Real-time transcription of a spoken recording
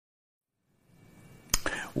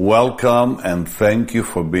Welcome and thank you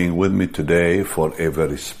for being with me today for a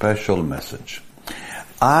very special message.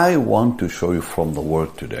 I want to show you from the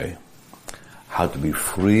Word today how to be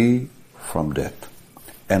free from debt.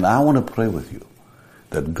 And I want to pray with you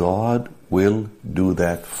that God will do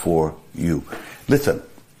that for you. Listen,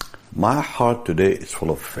 my heart today is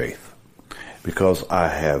full of faith because I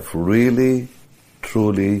have really,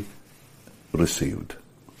 truly received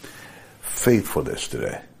faith for this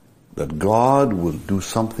today. That God will do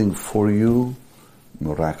something for you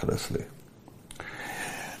miraculously.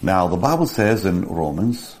 Now, the Bible says in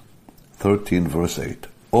Romans 13 verse 8,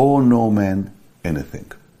 owe no man anything.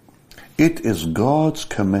 It is God's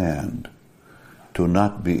command to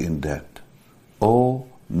not be in debt. Owe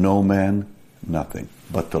no man nothing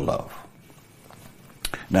but to love.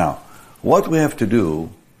 Now, what we have to do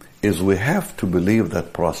is we have to believe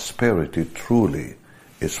that prosperity truly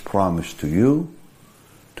is promised to you,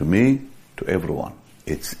 to me, to everyone.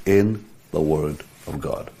 It's in the Word of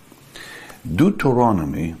God.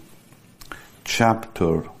 Deuteronomy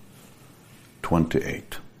chapter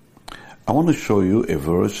 28. I want to show you a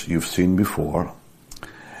verse you've seen before,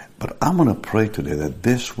 but I'm going to pray today that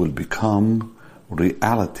this will become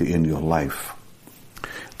reality in your life.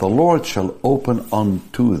 The Lord shall open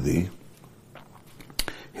unto thee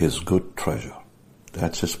His good treasure.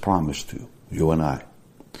 That's His promise to you and I.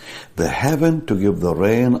 The heaven to give the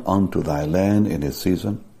rain unto thy land in his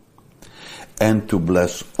season, and to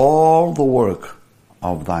bless all the work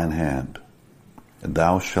of thine hand. And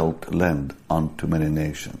thou shalt lend unto many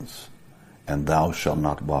nations, and thou shalt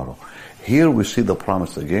not borrow. Here we see the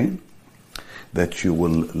promise again, that you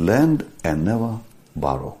will lend and never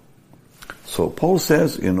borrow. So Paul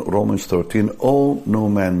says in Romans 13, owe no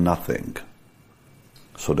man nothing.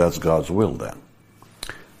 So that's God's will then.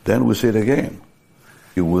 Then we see it again.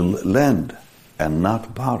 You will lend and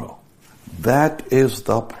not borrow. That is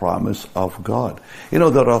the promise of God. You know,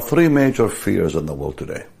 there are three major fears in the world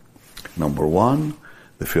today. Number one,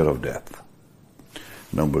 the fear of death.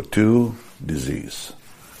 Number two, disease.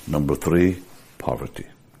 Number three, poverty.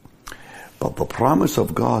 But the promise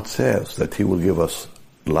of God says that He will give us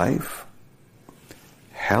life,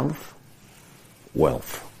 health,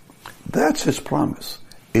 wealth. That's His promise.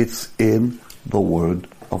 It's in the Word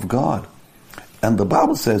of God. And the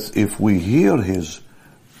Bible says if we hear His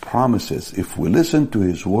promises, if we listen to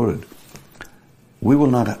His Word, we will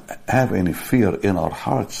not have any fear in our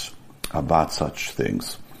hearts about such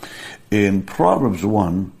things. In Proverbs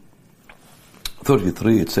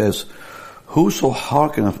 1:33 it says, whoso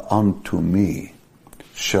hearkeneth unto me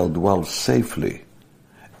shall dwell safely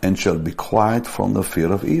and shall be quiet from the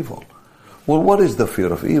fear of evil. Well, what is the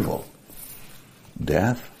fear of evil?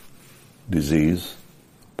 Death, disease,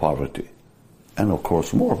 poverty. And of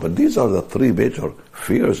course more. But these are the three major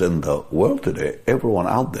fears in the world today. Everyone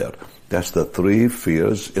out there. That's the three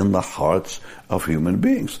fears in the hearts of human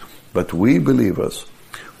beings. But we believers,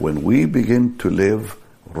 when we begin to live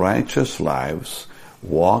righteous lives,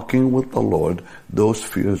 walking with the Lord, those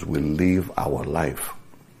fears will leave our life.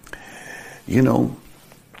 You know,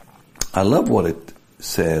 I love what it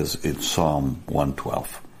says in Psalm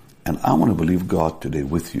 112. And I want to believe God today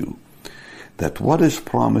with you, that what is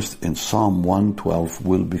promised in Psalm 112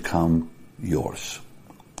 will become yours.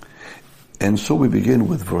 And so we begin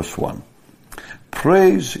with verse 1.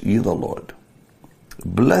 Praise ye the Lord.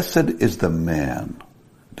 Blessed is the man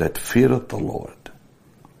that feareth the Lord,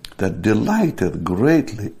 that delighteth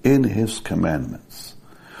greatly in His commandments.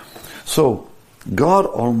 So God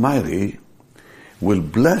Almighty will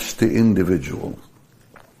bless the individual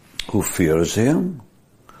who fears Him,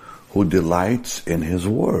 who delights in His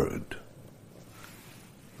Word.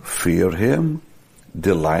 Fear Him,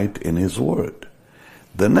 delight in His Word.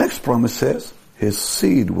 The next promise says, His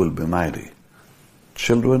seed will be mighty,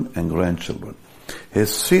 children and grandchildren.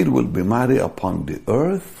 His seed will be mighty upon the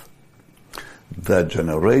earth. The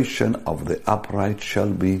generation of the upright shall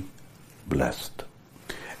be blessed.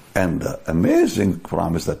 And the amazing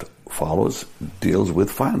promise that follows deals with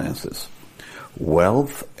finances.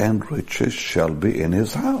 Wealth and riches shall be in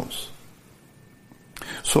His house.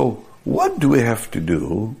 So, what do we have to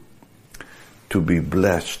do to be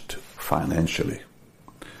blessed financially?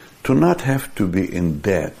 To not have to be in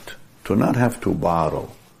debt, to not have to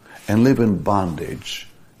borrow, and live in bondage,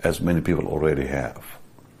 as many people already have.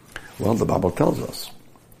 Well, the Bible tells us,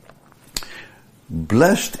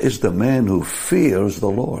 blessed is the man who fears the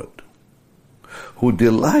Lord, who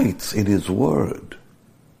delights in His Word.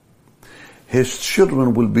 His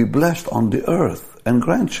children will be blessed on the earth, and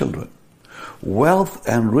grandchildren. Wealth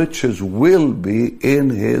and riches will be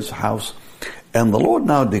in His house, And the Lord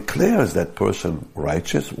now declares that person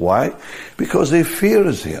righteous. Why? Because he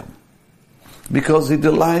fears him. Because he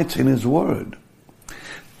delights in his word.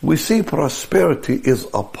 We see prosperity is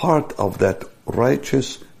a part of that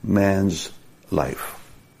righteous man's life.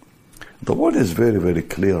 The word is very, very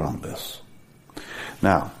clear on this.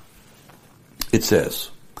 Now, it says,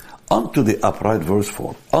 unto the upright, verse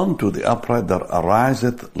 4, unto the upright that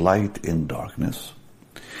ariseth light in darkness.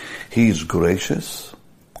 He is gracious,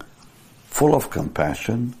 full of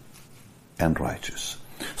compassion, and righteous.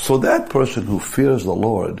 So that person who fears the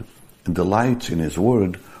Lord and delights in his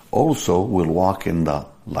word also will walk in the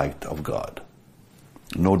light of God.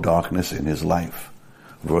 No darkness in his life.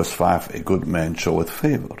 Verse 5, a good man showeth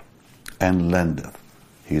favor and lendeth.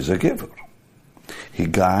 He is a giver. He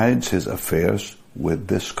guides his affairs with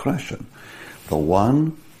discretion. The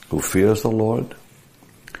one who fears the Lord,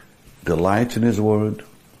 delights in his word,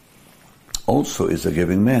 also is a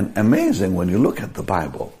giving man. Amazing when you look at the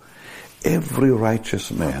Bible. Every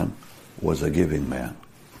righteous man was a giving man.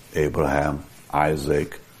 Abraham,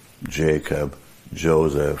 Isaac, Jacob,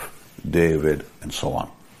 Joseph, David, and so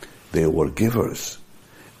on. They were givers.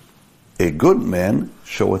 A good man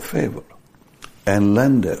showeth favor and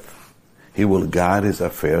lendeth. He will guide his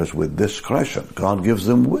affairs with discretion. God gives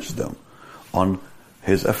him wisdom on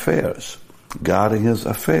his affairs, guiding his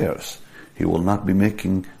affairs. He will not be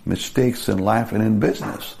making mistakes in life and in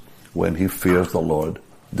business when he fears the Lord,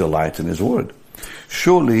 delights in his word.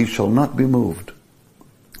 Surely he shall not be moved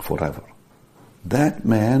forever. That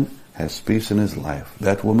man has peace in his life.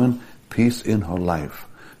 That woman, peace in her life.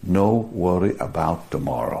 No worry about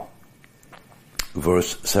tomorrow.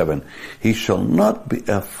 Verse 7, he shall not be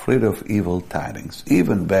afraid of evil tidings.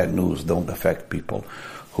 Even bad news don't affect people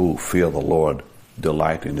who fear the Lord,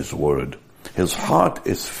 delight in his word. His heart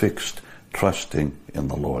is fixed, trusting in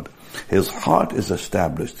the Lord. His heart is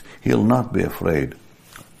established. He'll not be afraid.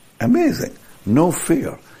 Amazing. No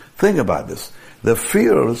fear. Think about this. The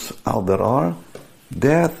fears out there are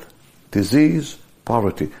death, disease,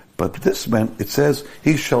 poverty. But this man, it says,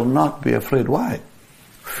 he shall not be afraid. Why?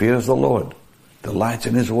 Fears the Lord, delights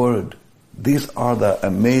in his word. These are the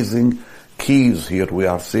amazing keys here we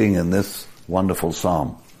are seeing in this wonderful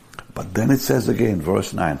psalm. But then it says again,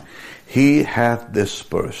 verse 9, he hath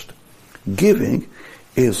dispersed. Giving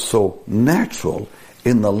is so natural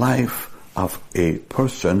in the life of a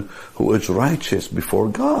person who is righteous before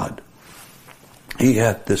God. He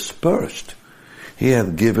hath dispersed. He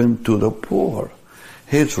hath given to the poor.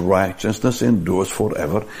 His righteousness endures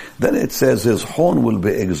forever. Then it says his horn will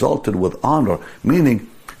be exalted with honor, meaning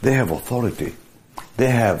they have authority. They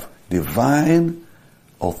have divine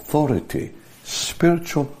authority,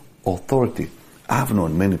 spiritual authority. I've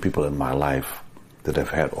known many people in my life that have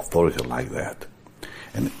had authority like that.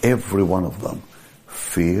 And every one of them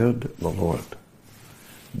feared the Lord,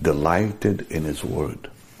 delighted in his word,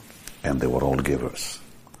 and they were all givers.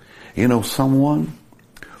 You know, someone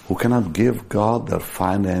who cannot give God their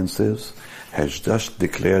finances has just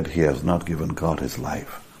declared he has not given God his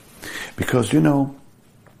life. Because, you know,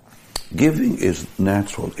 giving is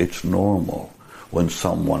natural, it's normal when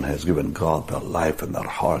someone has given God their life and their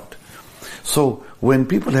heart. So when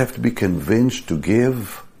people have to be convinced to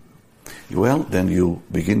give, well, then you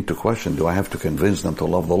begin to question, do I have to convince them to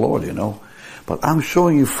love the Lord, you know? But I'm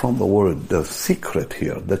showing you from the word the secret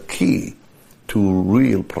here, the key to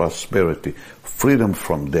real prosperity, freedom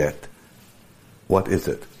from debt. What is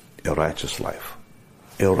it? A righteous life.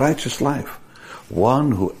 A righteous life.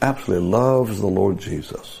 One who absolutely loves the Lord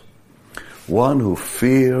Jesus. One who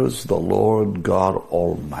fears the Lord God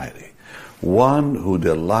Almighty. One who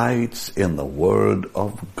delights in the Word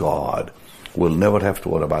of God will never have to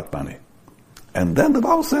worry about money. And then the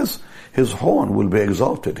Bible says his horn will be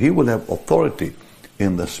exalted. He will have authority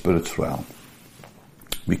in the spirit's realm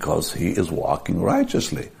because he is walking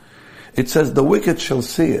righteously. It says the wicked shall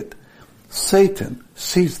see it. Satan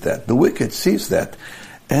sees that. The wicked sees that.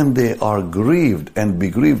 And they are grieved and be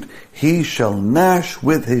grieved. He shall gnash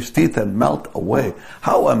with his teeth and melt away.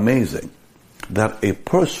 How amazing that a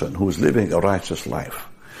person who is living a righteous life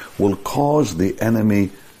will cause the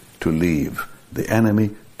enemy to leave, the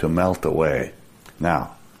enemy to melt away.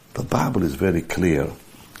 Now, the Bible is very clear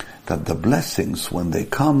that the blessings, when they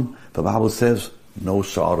come, the Bible says, no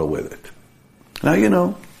sorrow with it. Now, you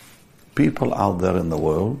know, people out there in the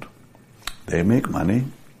world, they make money,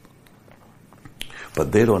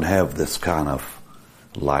 but they don't have this kind of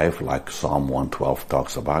life like Psalm 112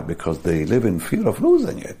 talks about because they live in fear of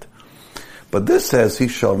losing it. But this says he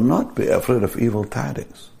shall not be afraid of evil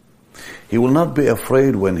tidings. He will not be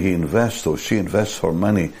afraid when he invests or she invests her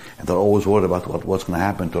money and they're always worried about what's going to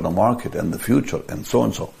happen to the market and the future and so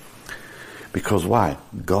and so. Because why?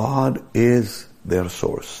 God is their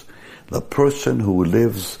source. The person who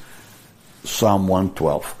lives Psalm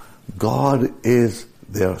 112, God is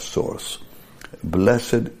their source.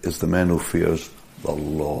 Blessed is the man who fears the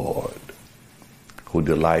Lord, who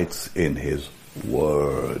delights in His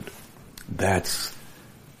word.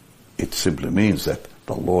 It simply means that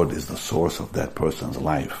the Lord is the source of that person's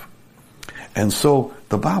life. And so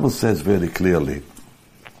the Bible says very clearly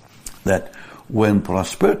that when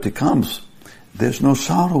prosperity comes, there's no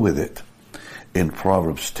sorrow with it. In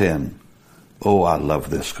Proverbs 10, oh, I love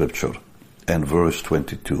this scripture, and verse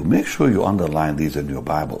 22. Make sure you underline these in your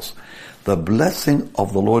Bibles. The blessing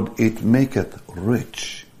of the Lord, it maketh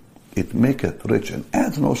rich. It maketh rich and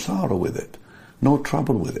adds no sorrow with it, no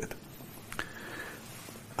trouble with it.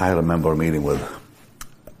 I remember meeting with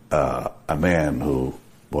a man who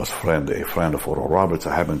was a friend of Oral Roberts.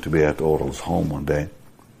 I happened to be at Oral's home one day,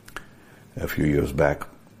 a few years back.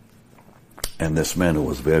 And this man who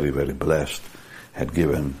was very, very blessed had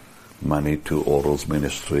given money to Oral's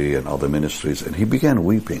ministry and other ministries. And he began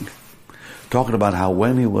weeping, talking about how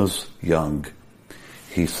when he was young,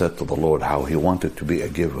 he said to the Lord how he wanted to be a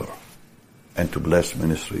giver and to bless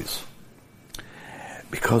ministries.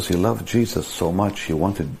 Because he loved Jesus so much, he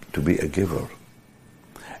wanted to be a giver.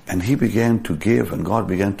 And he began to give, and God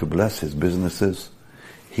began to bless his businesses.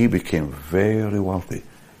 He became very wealthy.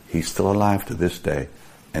 He's still alive to this day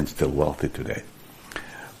and still wealthy today.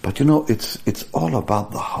 But you know, it's all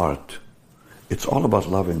about the heart. It's all about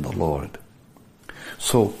loving the Lord.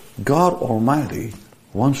 So God Almighty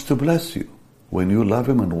wants to bless you. When you love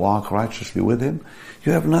Him and walk righteously with Him,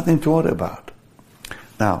 you have nothing to worry about.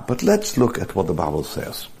 Now, but let's look at what the Bible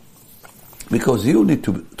says. Because you need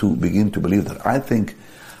to begin to believe that. I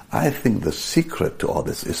think the secret to all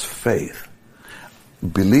this is faith.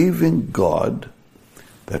 Believing God,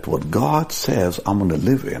 that what God says I'm going to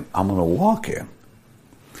live in, I'm going to walk in.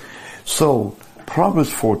 So,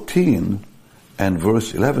 Proverbs 14 and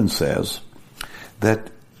verse 11 says that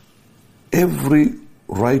every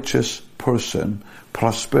righteous person,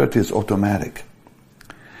 prosperity is automatic.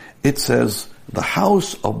 It says, the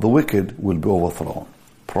house of the wicked will be overthrown.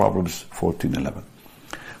 Proverbs 14:11.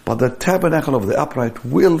 But the tabernacle of the upright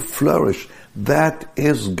will flourish. That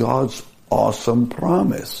is God's awesome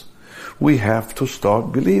promise. We have to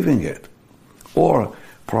start believing it. Or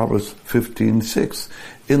Proverbs 15:6.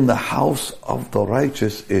 In the house of the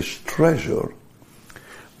righteous is treasure,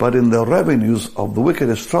 but in the revenues of the wicked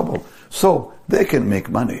is trouble. So they can make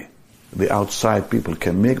money. The outside people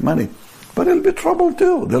can make money. But there'll be trouble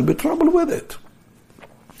too. There'll be trouble with it.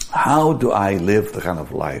 How do I live the kind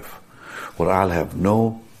of life where I'll have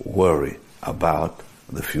no worry about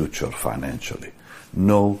the future financially?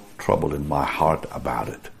 No trouble in my heart about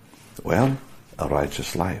it. Well, a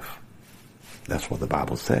righteous life. That's what the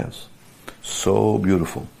Bible says. So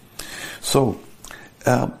beautiful. So,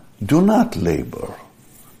 do not labor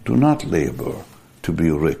to be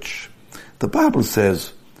rich. The Bible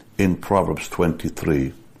says in Proverbs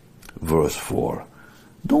 23, verse 4,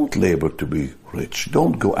 don't labor to be rich.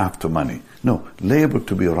 Don't go after money. No, labor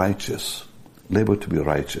to be righteous. Labor to be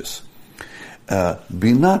righteous.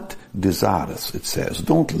 Be not desirous, it says.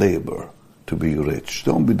 Don't labor to be rich.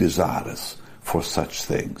 Don't be desirous for such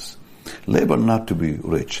things. Labor not to be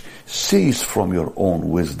rich. Cease from your own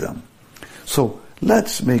wisdom. So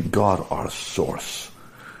let's make God our source.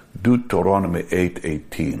 Deuteronomy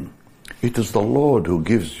 8:18. It is the Lord who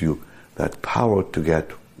gives you that power to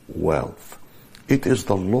get wealth. It is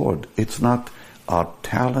the Lord. It's not our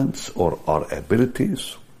talents or our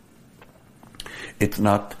abilities. It's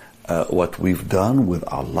not what we've done with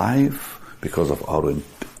our life because of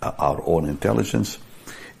our own intelligence.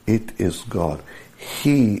 It is God.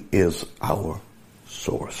 He is our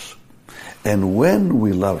source. And when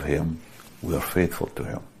we love Him, we are faithful to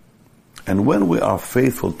Him. And when we are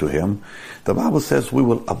faithful to Him, the Bible says we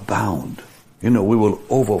will abound. We will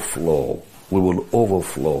overflow. We will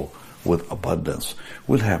overflow with abundance.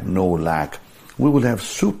 We'll have no lack. We will have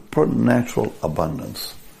supernatural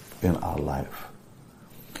abundance in our life.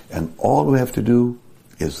 And all we have to do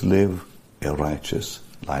is live a righteous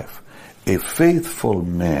life. A faithful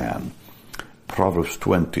man, Proverbs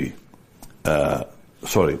 28,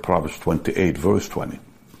 verse 20.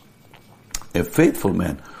 A faithful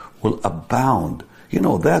man will abound.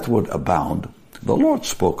 That word abound, the Lord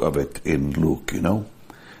spoke of it in Luke,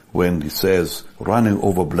 when He says, running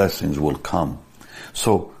over blessings will come.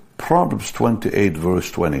 So, Proverbs 28,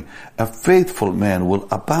 verse 20, a faithful man will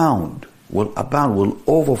abound, will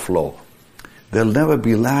overflow. There'll never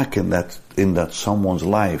be lack in that someone's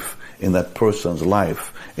life, in that person's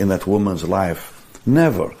life, in that woman's life.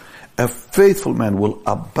 Never. A faithful man will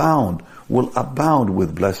abound will abound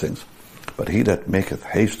with blessings. But he that maketh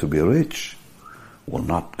haste to be rich will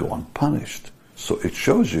not go unpunished. So it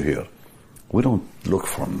shows you here, we don't look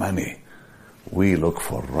for money. We look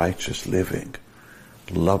for righteous living,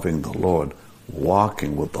 loving the Lord,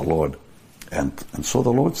 walking with the Lord. And so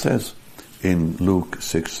the Lord says in Luke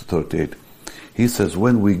 6:38, he says,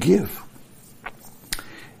 when we give,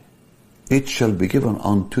 it shall be given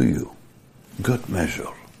unto you, good measure,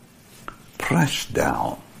 pressed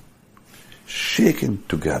down, shaken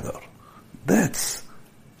together. That's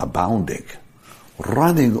abounding.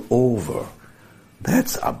 Running over,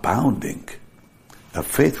 that's abounding. A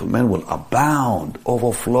faithful man will abound,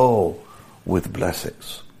 overflow with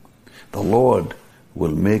blessings. The Lord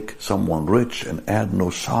will make someone rich and add no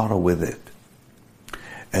sorrow with it.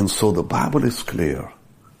 And so the Bible is clear.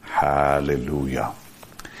 Hallelujah.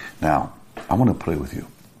 Now, I want to pray with you.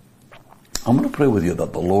 I'm going to pray with you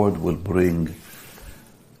that the Lord will bring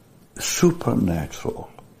supernatural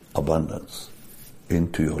abundance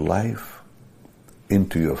into your life,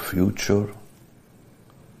 into your future,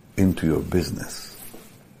 into your business,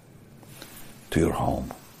 to your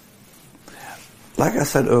home. Like I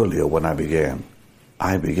said earlier when I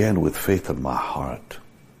began with faith in my heart.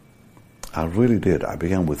 I really did. I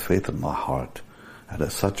began with faith in my heart. I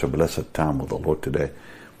had such a blessed time with the Lord today.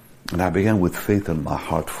 And I began with faith in my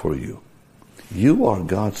heart for you. You are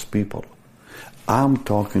God's people. I'm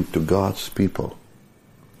talking to God's people.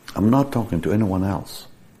 I'm not talking to anyone else.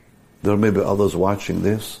 There may be others watching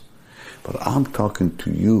this, but I'm talking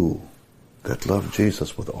to you that love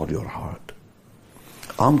Jesus with all your heart.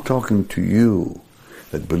 I'm talking to you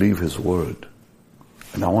that believe His Word.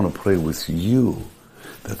 And I want to pray with you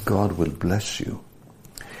that God will bless you.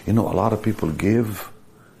 You know, a lot of people give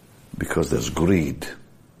because there's greed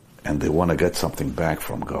and they want to get something back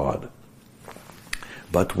from God.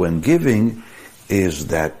 But when giving is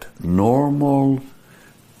that normal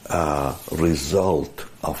result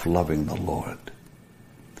of loving the Lord,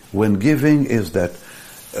 when giving is that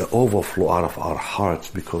overflow out of our hearts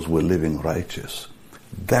because we're living righteous,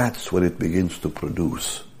 that's when it begins to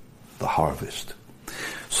produce the harvest.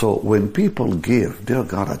 So when people give, dear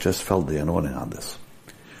God, I just felt the anointing on this.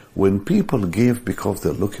 When people give because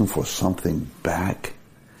they're looking for something back,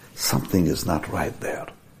 something is not right there.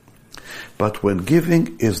 But when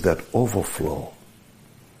giving is that overflow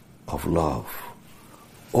of love,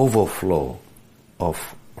 overflow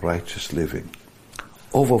of righteous living,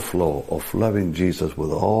 overflow of loving Jesus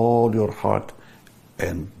with all your heart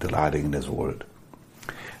and delighting in His Word,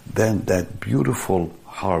 then that beautiful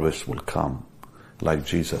harvest will come. Like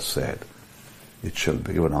Jesus said, it shall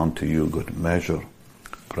be given unto you good measure,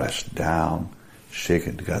 pressed down,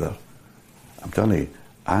 shaken together. I'm telling you,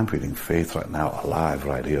 I'm feeling faith right now alive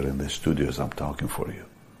right here in the studio as I'm talking for you.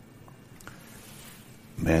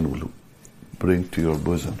 Man will bring to your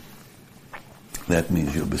bosom. That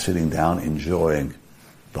means you'll be sitting down enjoying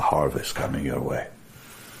the harvest coming your way.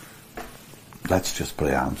 Let's just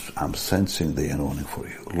pray. I'm sensing the anointing for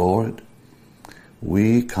you. Lord,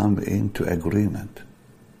 we come into agreement.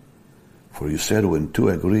 For you said when two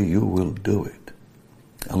agree, you will do it.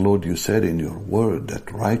 And Lord, you said in your word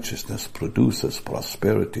that righteousness produces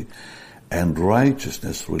prosperity and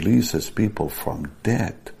righteousness releases people from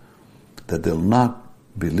debt, that they'll not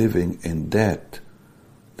be living in debt,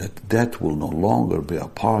 that debt will no longer be a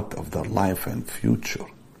part of their life and future.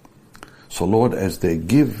 So Lord, as they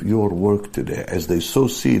give your work today, as they sow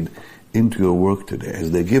seed into your work today,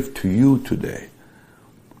 as they give to you today,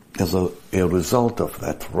 as a result of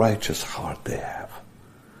that righteous heart they have,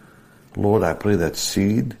 Lord, I pray that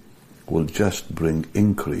seed will just bring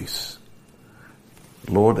increase.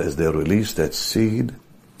 Lord, as they release that seed,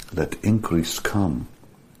 let increase come.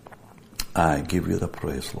 I give you the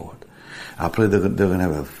praise, Lord. I pray they're going to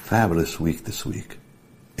have a fabulous week this week,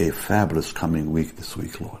 a fabulous coming week this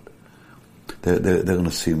week, Lord. They're going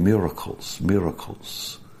to see miracles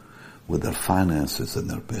with their finances and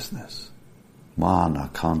their business. Mana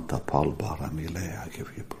kanta palbara mile, I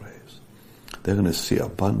give you praise. They're going to see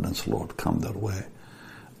abundance, Lord, come their way.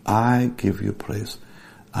 I give you praise.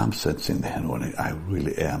 I'm sensing the anointing. I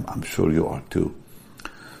really am. I'm sure you are too.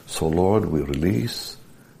 So, Lord, we release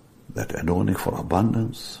that anointing for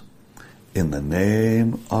abundance in the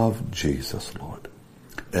name of Jesus, Lord.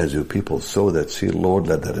 As your people sow that seed, Lord,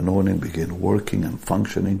 let that anointing begin working and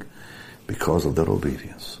functioning because of their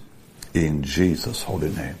obedience. In Jesus'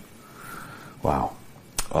 holy name. Wow.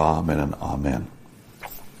 Amen and amen.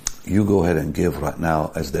 You go ahead and give right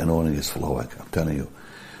now as the anointing is flowing. I'm telling you,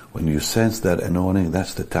 when you sense that anointing,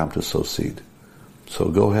 that's the time to sow seed. So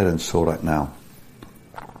go ahead and sow right now.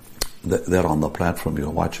 They're on the platform.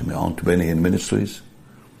 You're watching me on Benny Hinn Ministries,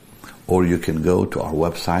 or you can go to our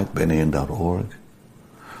website, bennyhinn.org,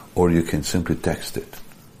 or you can simply text it,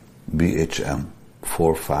 BHM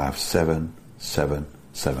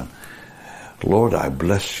 45777. Lord, I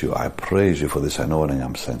bless you. I praise you for this anointing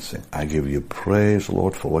I'm sensing. I give you praise,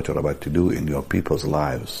 Lord, for what you're about to do in your people's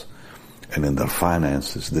lives and in their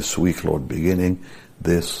finances this week, Lord, beginning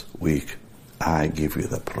this week. I give you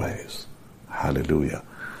the praise. Hallelujah.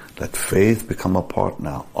 Let faith become a part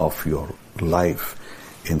now of your life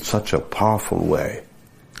in such a powerful way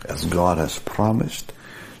as God has promised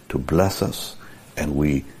to bless us, and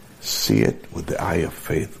we see it with the eye of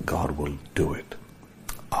faith. God will do it.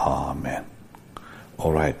 Amen.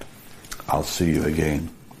 All right. I'll see you again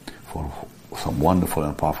for some wonderful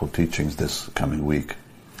and powerful teachings this coming week.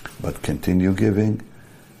 But continue giving,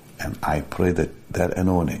 and I pray that that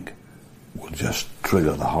anointing will just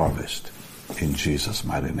trigger the harvest in Jesus'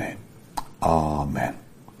 mighty name. Amen.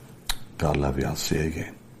 God love you. I'll see you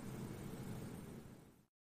again.